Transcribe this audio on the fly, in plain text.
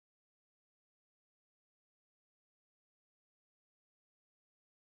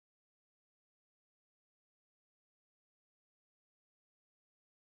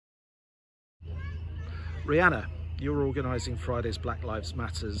Rihanna, you're organising Friday's Black Lives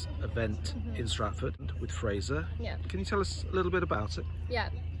Matters event in Stratford with Fraser. Yeah. Can you tell us a little bit about it? Yeah,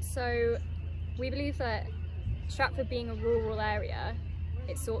 so we believe that Stratford being a rural area,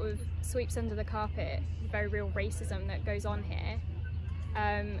 it sort of sweeps under the carpet the very real racism that goes on here.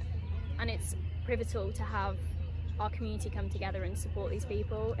 And it's pivotal to have our community come together and support these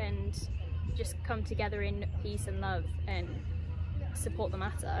people and just come together in peace and love and support the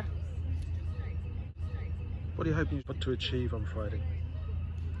matter. What are you hoping to achieve on Friday?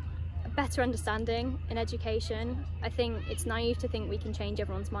 A better understanding in education. I think it's naive to think we can change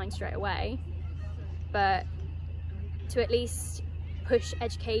everyone's mind straight away, but to at least push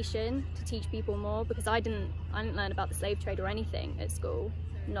education to teach people more, because I didn't learn about the slave trade or anything at school,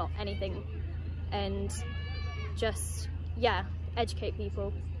 not anything, and just, yeah, educate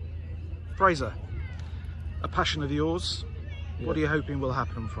people. Fraser, a passion of yours, what are you hoping will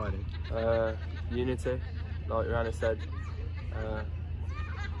happen on Friday? Unity, like Rihanna said.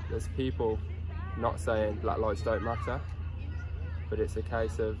 There's people not saying Black lives don't matter, but it's a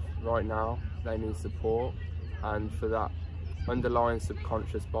case of right now they need support, and for that underlying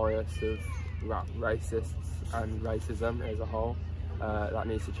subconscious bias of racists and racism as a whole, that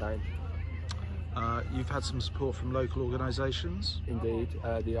needs to change. You've had some support from local organisations? Indeed,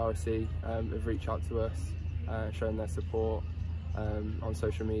 the RSC have reached out to us, showing their support on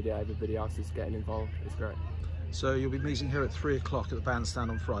social media. Everybody else is getting involved. It's great. So you'll be meeting here at 3 o'clock at the bandstand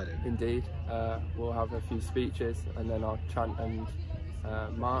on Friday? Indeed, we'll have a few speeches and then I'll chant and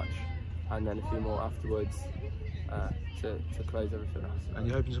march, and then a few more afterwards to close everything else. And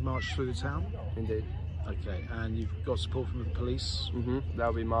you're hoping to march through the town? Indeed. Okay, and you've got support from the police?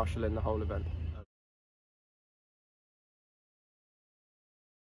 They'll be marshalling the whole event.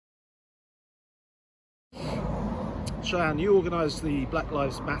 Cheyenne, you organised the Black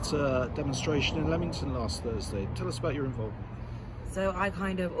Lives Matter demonstration in Leamington last Thursday. Tell us about your involvement. So I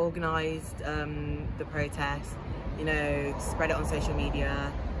kind of organised the protest, you know, spread it on social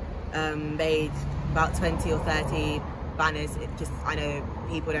media, made about 20 or 30 banners. I know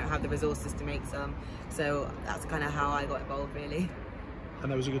people don't have the resources to make some, so that's kind of how I got involved, really. And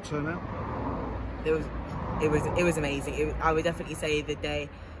there was a good turnout? It was amazing. I would definitely say the day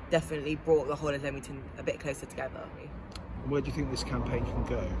definitely brought the whole of Leamington a bit closer together. And where do you think this campaign can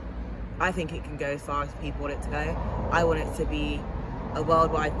go? I think it can go as far as people want it to go. I want it to be a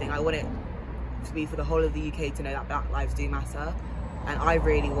worldwide thing. I want it to be for the whole of the UK to know that Black lives do matter. And I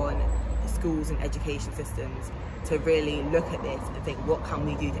really want schools and education systems to really look at this and think, what can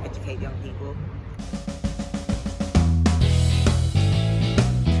we do to educate young people?